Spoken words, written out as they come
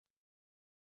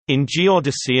In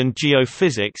geodesy and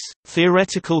geophysics,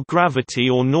 theoretical gravity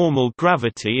or normal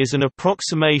gravity is an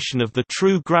approximation of the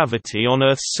true gravity on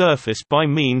Earth's surface by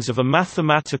means of a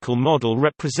mathematical model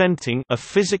representing a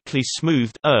physically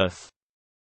smoothed Earth.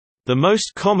 The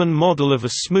most common model of a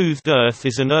smoothed Earth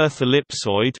is an Earth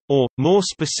ellipsoid, or, more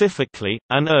specifically,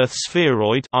 an Earth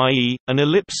spheroid, i.e., an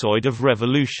ellipsoid of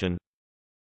revolution.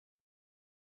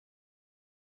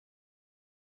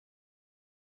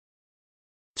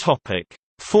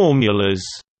 Formulas.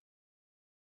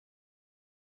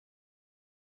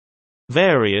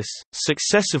 Various,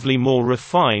 successively more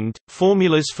refined,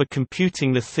 formulas for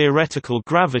computing the theoretical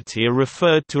gravity are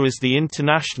referred to as the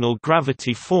International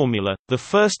Gravity Formula, the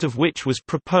first of which was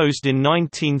proposed in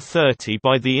 1930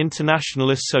 by the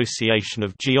International Association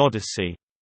of Geodesy.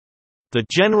 The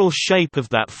general shape of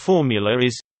that formula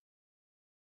is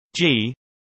g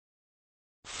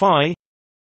phi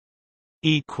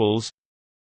equals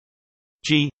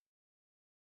g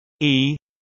e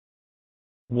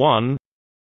 1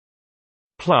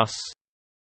 plus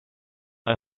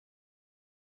a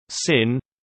sin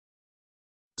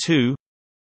 2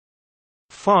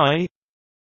 phi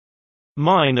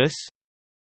minus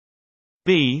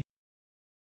b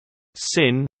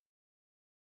sin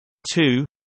 2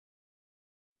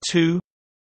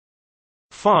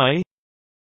 phi.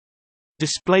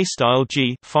 Display style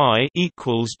g phi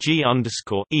equals g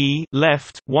underscore e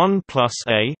left 1 plus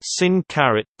a sin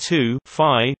caret 2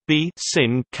 phi b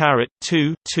sin caret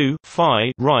 2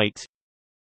 phi right,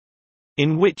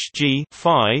 in which g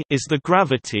phi is the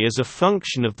gravity as a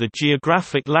function of the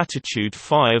geographic latitude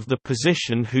phi of the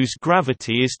position whose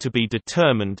gravity is to be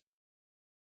determined.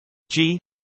 G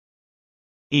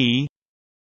e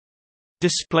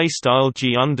display style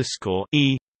g underscore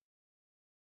e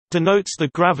denotes the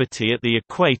gravity at the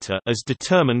equator as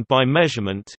determined by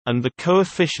measurement, and the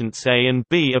coefficients a and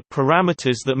b are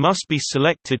parameters that must be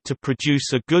selected to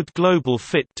produce a good global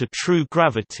fit to true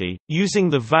gravity. Using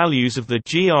the values of the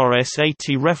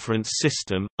GRS-80 reference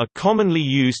system, a commonly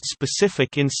used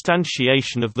specific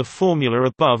instantiation of the formula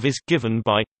above is given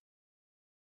by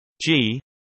g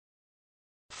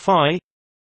phi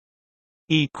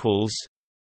equals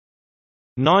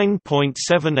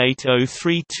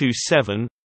 9.780327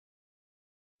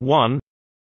 1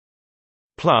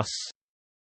 plus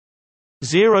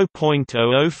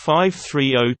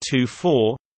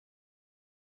 0.00530024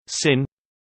 sin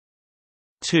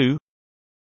 2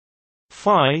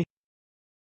 phi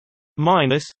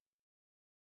minus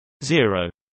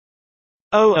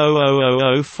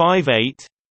 0.000058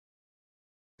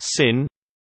 sin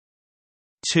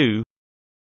 2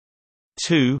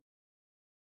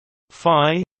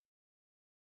 phi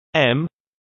m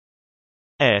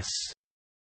s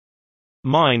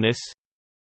minus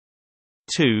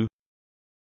 2.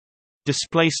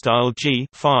 Display style g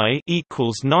phi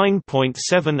equals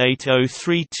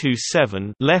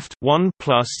 9.780327 left 1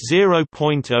 plus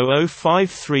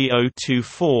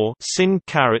 0.00530024 sin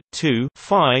caret 2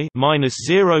 phi minus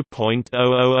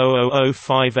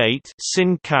 0.000058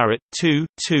 sin caret 2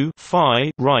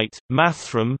 phi right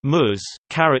mathrm mus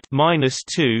caret minus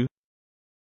 2.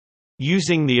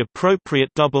 Using the appropriate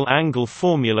double angle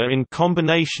formula in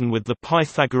combination with the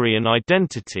Pythagorean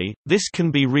identity, this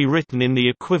can be rewritten in the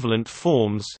equivalent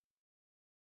forms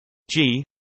g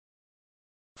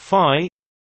phi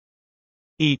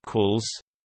equals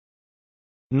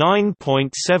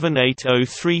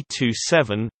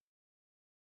 9.780327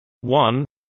 1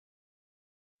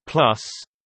 plus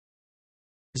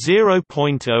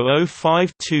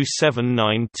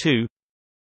 0.005272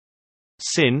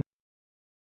 sin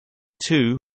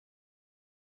 2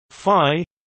 phi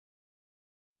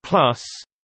plus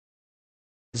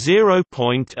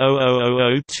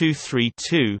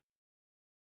 0.000232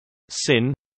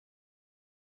 sin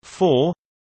 4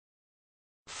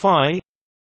 phi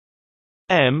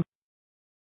m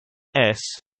s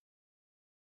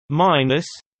minus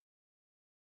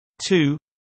 2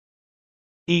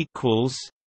 equals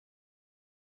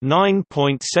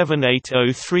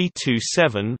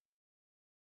 9.780327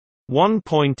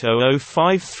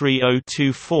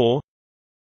 1.00530024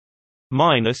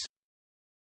 minus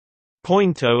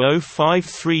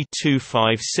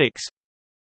 0.005326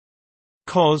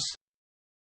 cos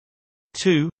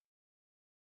 2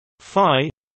 phi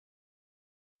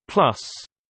plus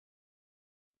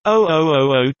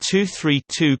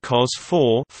 0.000232 cos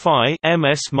 4 phi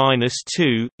ms minus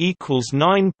 2 equals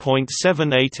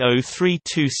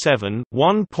 9.780327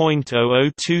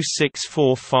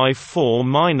 1.00264454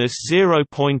 minus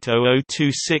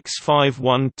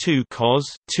 0.00265512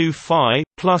 cos 2 phi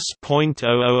plus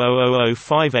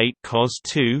 0.000058 cos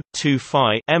 2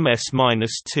 phi ms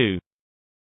minus 2.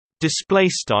 display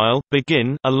style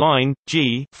begin align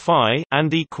g phi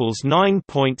and equals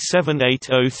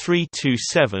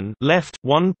 9.780327 left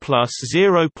 1 plus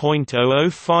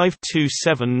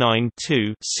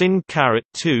 0.00527992 sin caret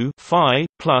 2 phi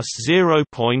plus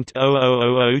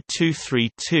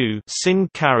 0.0000232 sin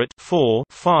caret 4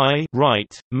 phi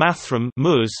right mathrm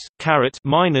mus caret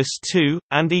minus 2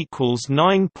 and equals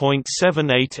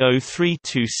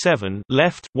 9.780327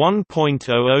 left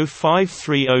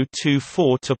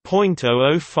 1.00530224 to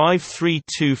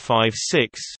 0.005326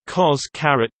 cos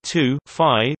caret 2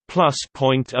 phi plus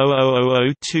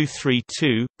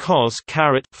 0.000232 cos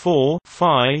caret 4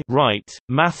 phi right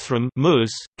mathrm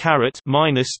mus caret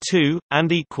minus 2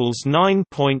 and equals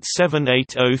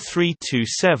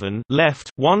 9.780327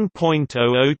 left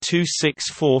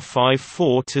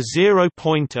 1.00264454 to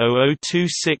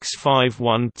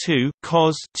 0.00265512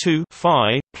 cos 2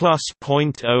 phi plus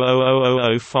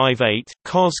 0.000058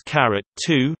 cos caret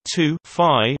 2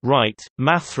 phi right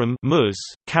mathrm mus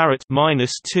caret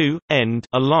minus 2 end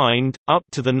aligned up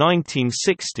to the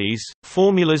 1960s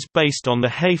formulas based on the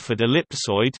Hayford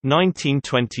ellipsoid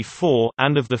 1924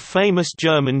 and of the famous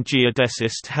German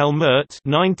geodesist Helmert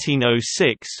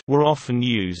 1906 were often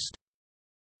used.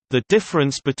 The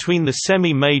difference between the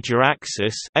semi-major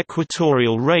axis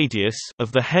equatorial radius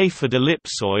of the Hayford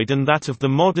ellipsoid and that of the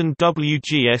modern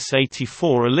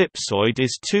WGS-84 ellipsoid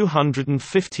is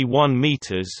 251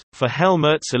 meters. For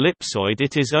Helmert's ellipsoid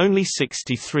it is only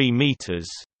 63 meters.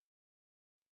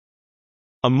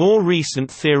 A more recent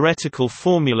theoretical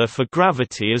formula for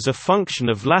gravity as a function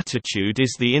of latitude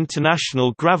is the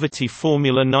International Gravity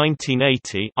Formula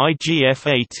 1980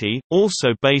 (IGF-80), also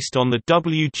based on the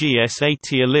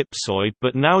WGS-80 ellipsoid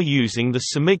but now using the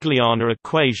Semigliana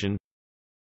equation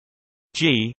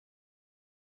g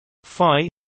phi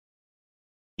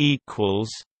equals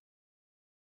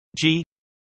g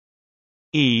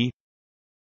e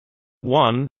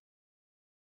 1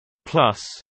 plus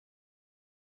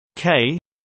k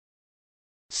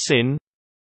sin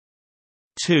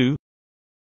 2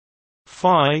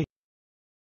 phi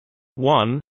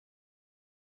 1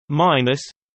 minus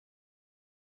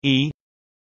e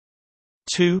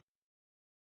 2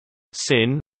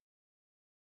 sin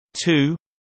 2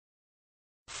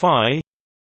 phi.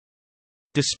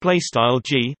 Display style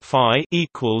g phi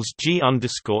equals g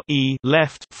underscore e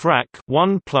left frac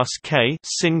 1 plus k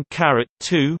sin caret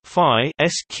 2 phi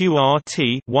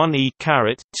sqrt 1 e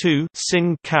caret 2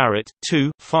 sin caret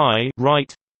 2 phi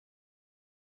right,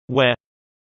 where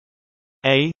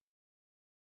a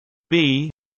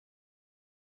b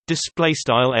display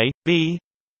style a b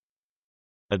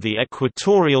are the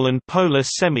equatorial and polar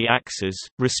semi-axes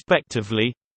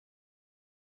respectively.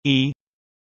 E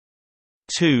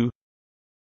 2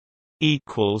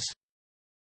 equals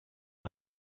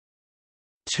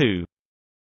 2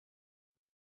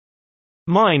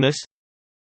 minus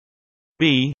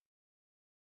b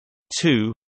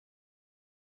 2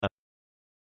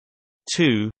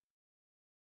 2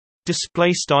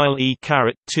 display style e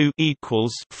caret 2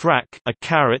 equals frac a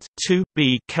caret 2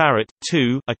 b caret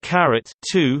 2 a caret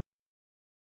 2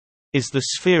 is the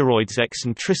spheroid's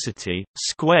eccentricity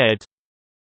squared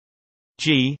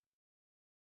g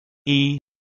e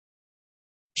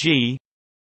g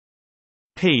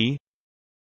p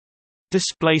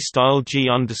display style g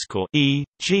underscore e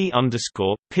g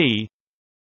underscore p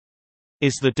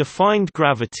is the defined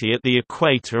gravity at the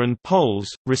equator and poles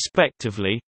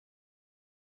respectively.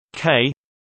 K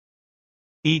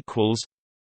equals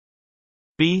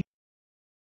b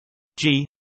g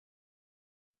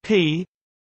p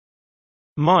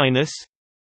minus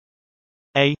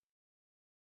a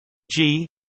g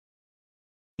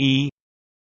e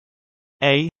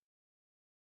a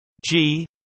g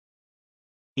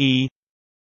e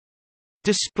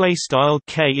display style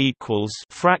k equals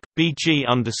frac bg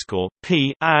underscore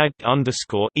p ag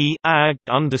underscore e ag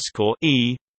underscore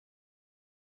e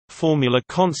formula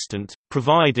constant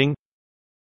providing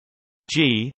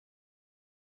g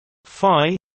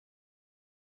phi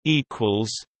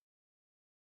equals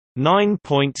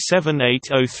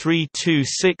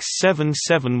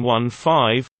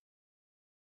 9.7803267715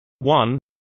 1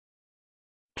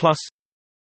 plus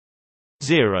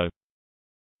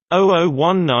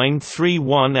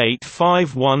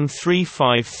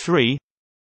 0.001931851353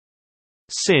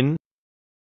 sin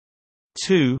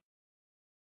 2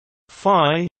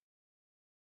 phi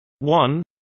 1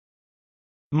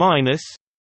 minus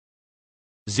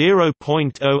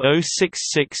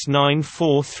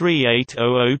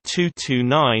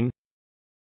 0.00669438000229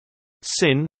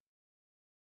 sin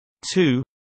 2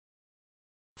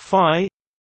 phi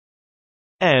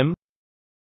m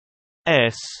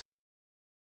s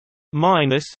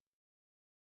minus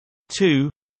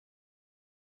 2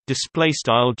 display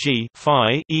style g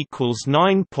phi equals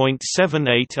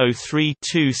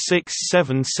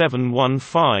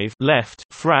 9.7803267715 left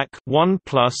frac 1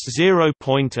 plus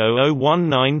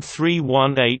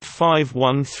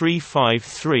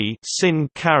 0.001931851353 sin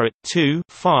caret 2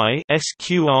 phi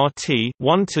sqrt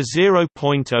 1 to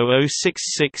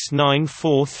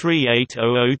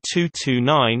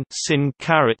 0.00669438002229 sin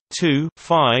caret 2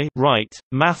 phi right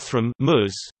mathrm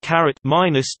mus caret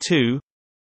minus 2.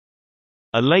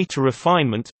 A later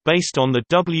refinement, based on the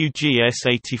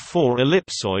WGS-84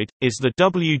 ellipsoid, is the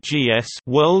WGS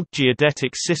World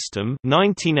Geodetic System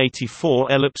 1984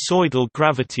 ellipsoidal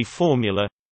gravity formula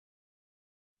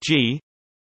G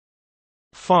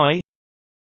phi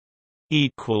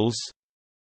equals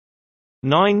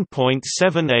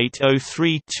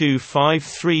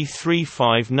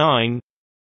 9.7803253359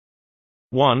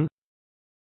 1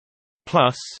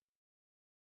 plus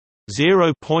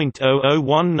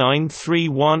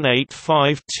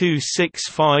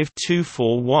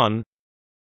 0.00193185265241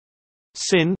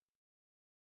 sin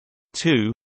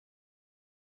 2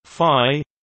 phi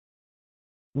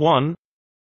 1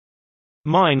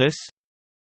 minus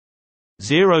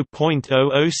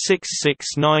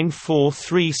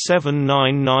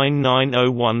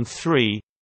 0.00669437999013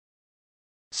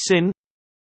 sin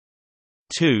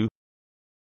 2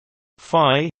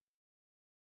 phi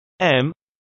m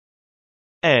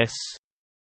s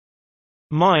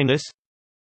minus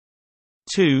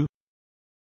 2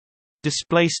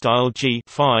 display style g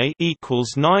phi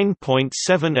equals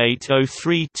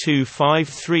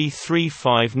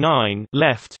 9.7803253359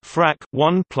 left frac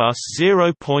 1 plus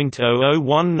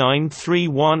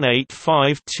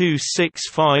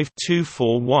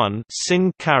 0.00193185265241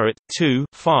 sin caret 2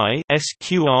 phi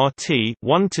sqrt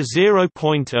 1 to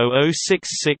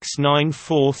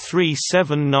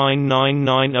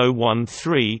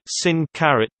 0.00669437999013 sin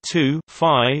caret 2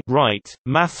 phi right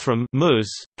mathrm mus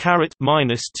caret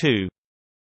minus 2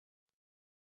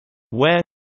 where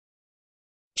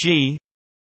g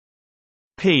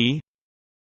p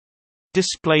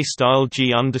display style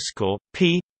g underscore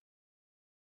p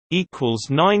equals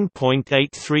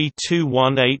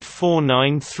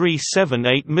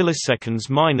 9.8321849378 milliseconds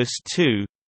minus 2.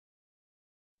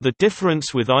 The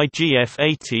difference with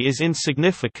IGF-80 is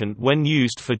insignificant when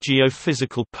used for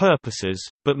geophysical purposes,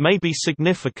 but may be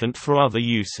significant for other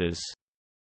uses.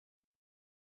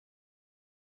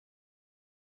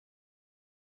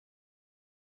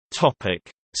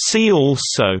 See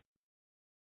also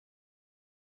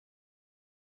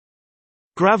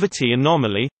gravity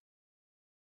anomaly,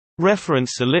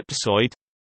 reference ellipsoid,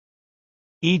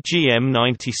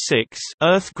 EGM-96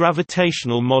 Earth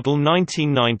Gravitational Model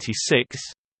 1996,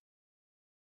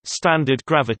 standard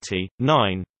gravity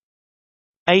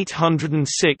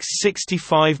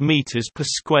 9.806 meters per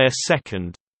square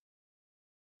second.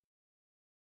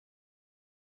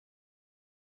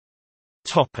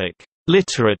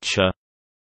 Literature.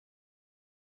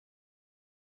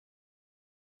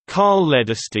 Karl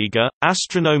Ledersteger,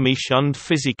 Astronomische und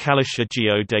Physikalische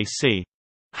Geodäsie.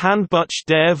 Handbuch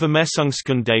der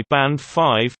Vermessungskunde Band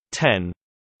 5, 10.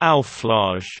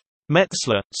 Auflage.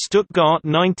 Metzler, Stuttgart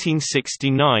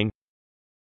 1969.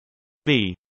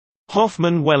 B.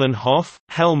 Hoffmann-Wellenhoff,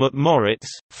 Helmut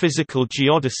Moritz, Physical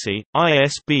Geodesy,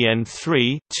 ISBN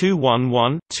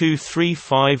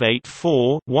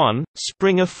 3-211-23584-1,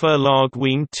 Springer Verlag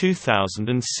Wien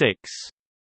 2006.